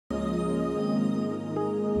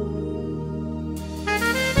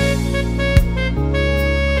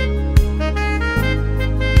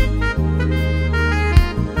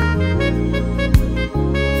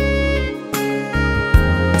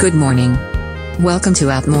Good morning. Welcome to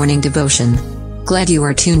Out Morning Devotion. Glad you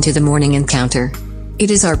are tuned to the Morning Encounter.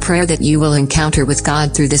 It is our prayer that you will encounter with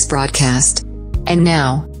God through this broadcast. And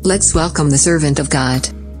now, let's welcome the servant of God.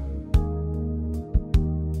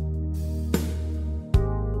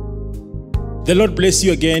 The Lord bless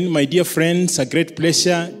you again, my dear friends. A great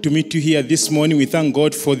pleasure to meet you here this morning. We thank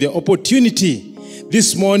God for the opportunity.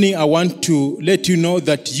 This morning, I want to let you know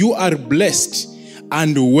that you are blessed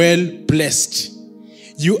and well blessed.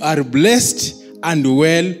 You are blessed and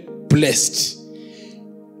well blessed.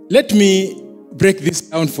 Let me break this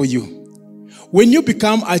down for you. When you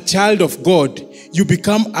become a child of God, you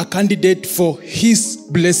become a candidate for His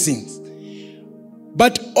blessings.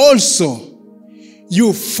 But also,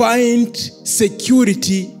 you find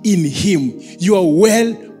security in Him. You are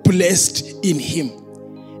well blessed in Him.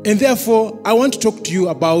 And therefore, I want to talk to you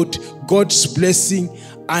about God's blessing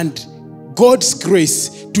and God's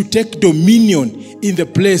grace to take dominion in the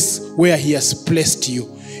place where He has placed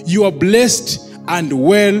you. You are blessed and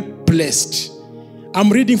well blessed.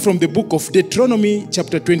 I'm reading from the book of Deuteronomy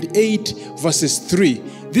chapter 28 verses 3.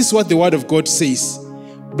 This is what the word of God says.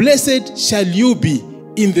 Blessed shall you be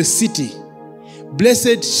in the city.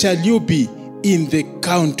 Blessed shall you be in the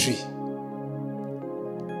country.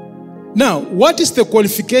 Now, what is the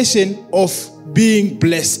qualification of being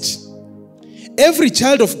blessed? Every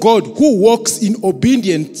child of God who walks in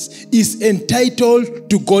obedience is entitled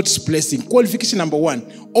to God's blessing. Qualification number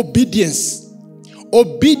 1, obedience.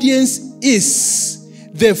 Obedience is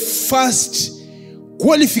the first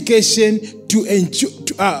qualification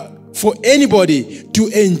for anybody to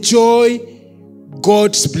enjoy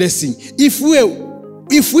God's blessing. If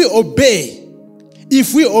we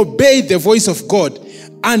obey the voice of God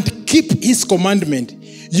and keep His commandment,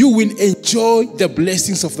 you will enjoy the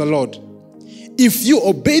blessings of the Lord. If you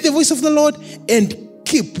obey the voice of the Lord and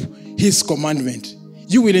keep His commandment,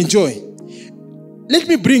 you will enjoy. Let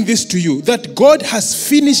me bring this to you, that God has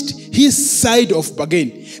finished His side of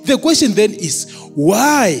bargain. The question then is,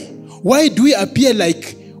 why? Why do we appear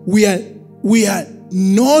like we are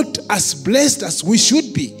not as blessed as we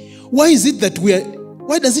should be? Why does it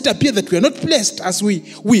appear that we are not blessed as we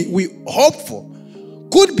hope for?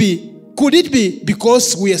 Could it be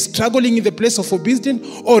because we are struggling in the place of obedience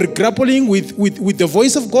or grappling with the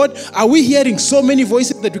voice of God? Are we hearing so many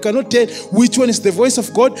voices that we cannot tell which one is the voice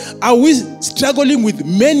of God? Are we struggling with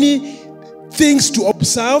many things to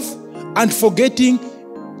observe and forgetting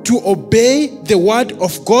to obey the word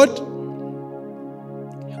of God?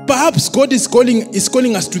 Perhaps God is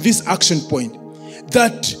calling us to this action point,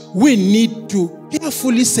 that we need to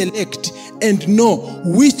carefully select and know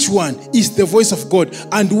which one is the voice of God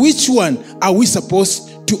and which one are we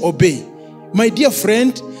supposed to obey. My dear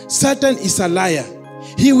friend, Satan is a liar.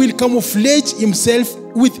 He will camouflage himself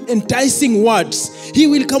with enticing words. He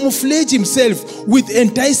will camouflage himself with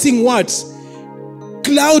enticing words.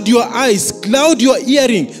 Cloud your eyes, cloud your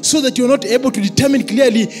hearing, so that you're not able to determine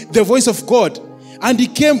clearly the voice of God. And he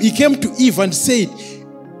came to Eve and said,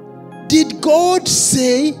 Did God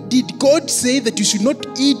say that you should not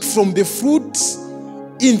eat from the fruits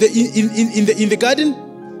in the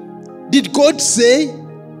garden? Did God say?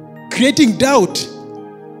 Creating doubt.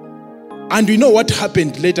 And we know what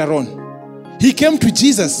happened later on. He came to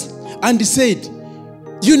Jesus and he said,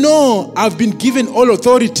 you know, I've been given all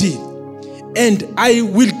authority and I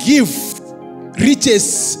will give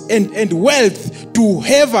riches and wealth to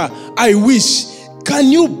whoever I wish.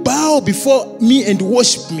 Can you bow before me and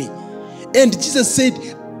worship me? And Jesus said,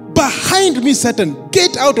 behind me, Satan,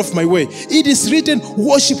 get out of my way. It is written,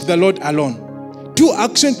 worship the Lord alone.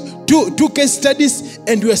 Two case studies,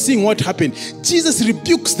 and we are seeing what happened. Jesus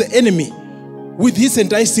rebukes the enemy with his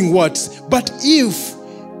enticing words. But Eve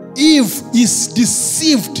is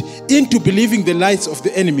deceived into believing the lies of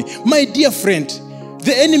the enemy. My dear friend,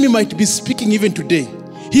 the enemy might be speaking even today.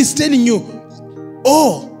 He's telling you,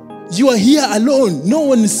 oh, you are here alone. No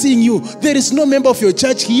one is seeing you. There is no member of your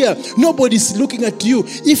church here. Nobody's looking at you.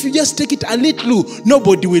 If you just take it a little,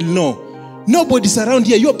 nobody will know. Nobody's around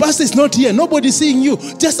here. Your pastor is not here. Nobody's seeing you.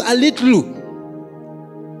 Just a little.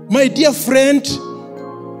 My dear friend,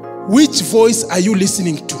 which voice are you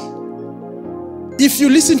listening to? If you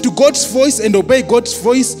listen to God's voice and obey God's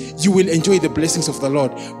voice, you will enjoy the blessings of the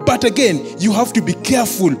Lord. But again, you have to be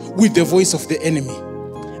careful with the voice of the enemy.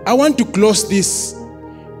 I want to close this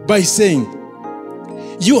by saying,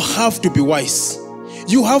 you have to be wise.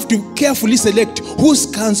 You have to carefully select whose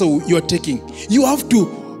counsel you are taking. You have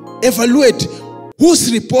to evaluate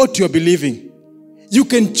whose report you are believing. You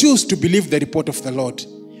can choose to believe the report of the Lord,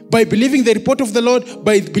 By believing the report of the Lord,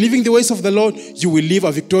 by believing the ways of the Lord, you will live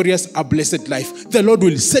a victorious, a blessed life. The Lord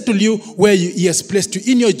will settle you where He has placed you.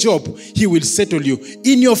 In your job, He will settle you.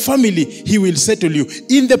 In your family, He will settle you.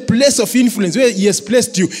 In the place of influence where He has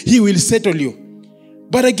placed you, He will settle you.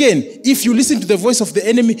 But again, if you listen to the voice of the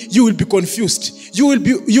enemy, you will be confused. You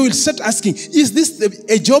will start asking, is this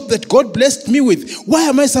a job that God blessed me with? Why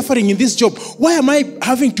am I suffering in this job? Why am I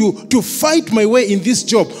having to fight my way in this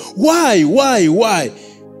job? Why?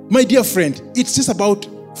 My dear friend, it's just about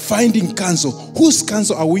finding counsel. Whose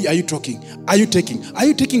counsel are you taking? Are you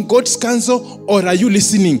taking God's counsel, or are you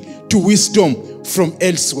listening to wisdom from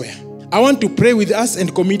elsewhere? I want to pray with us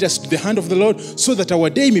and commit us to the hand of the Lord so that our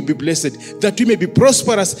day may be blessed, that we may be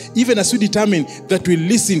prosperous, even as we determine that we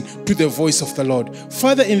listen to the voice of the Lord.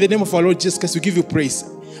 Father, in the name of our Lord Jesus Christ, we give you praise.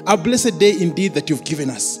 A blessed day indeed that you've given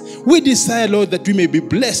us. We desire, Lord, that we may be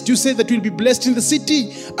blessed. You say that we'll be blessed in the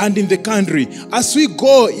city and in the country. As we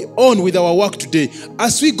go on with our work today,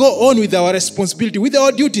 as we go on with our responsibility, with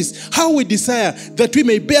our duties, how we desire that we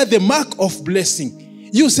may bear the mark of blessing.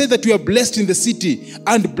 You say that we are blessed in the city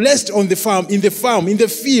and blessed on the farm, in the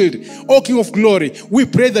field. O King of glory, we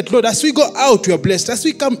pray that, Lord, as we go out, we are blessed. As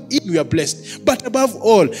we come in, we are blessed. But above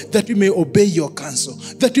all, that we may obey your counsel,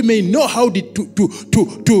 that we may know how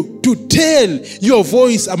to tell your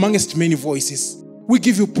voice amongst many voices. We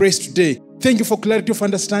give you praise today. Thank you for clarity of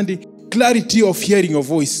understanding, clarity of hearing your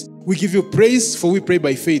voice. We give you praise, for we pray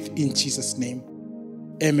by faith in Jesus' name.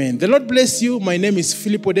 Amen. The Lord bless you. My name is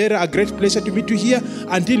Philip Odera. A great pleasure to meet you here.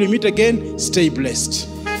 Until we meet again, stay blessed.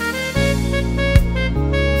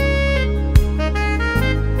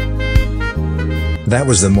 That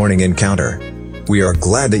was the Morning Encounter. We are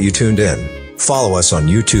glad that you tuned in. Follow us on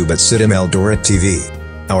YouTube at CITAM Eldoret TV.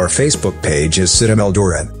 Our Facebook page is CITAM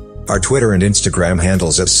Eldoret. Our Twitter and Instagram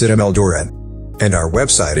handles at CITAM Eldoret. And our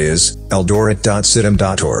website is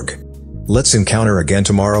eldoret.citam.org. Let's encounter again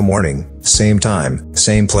tomorrow morning, same time,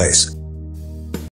 same place.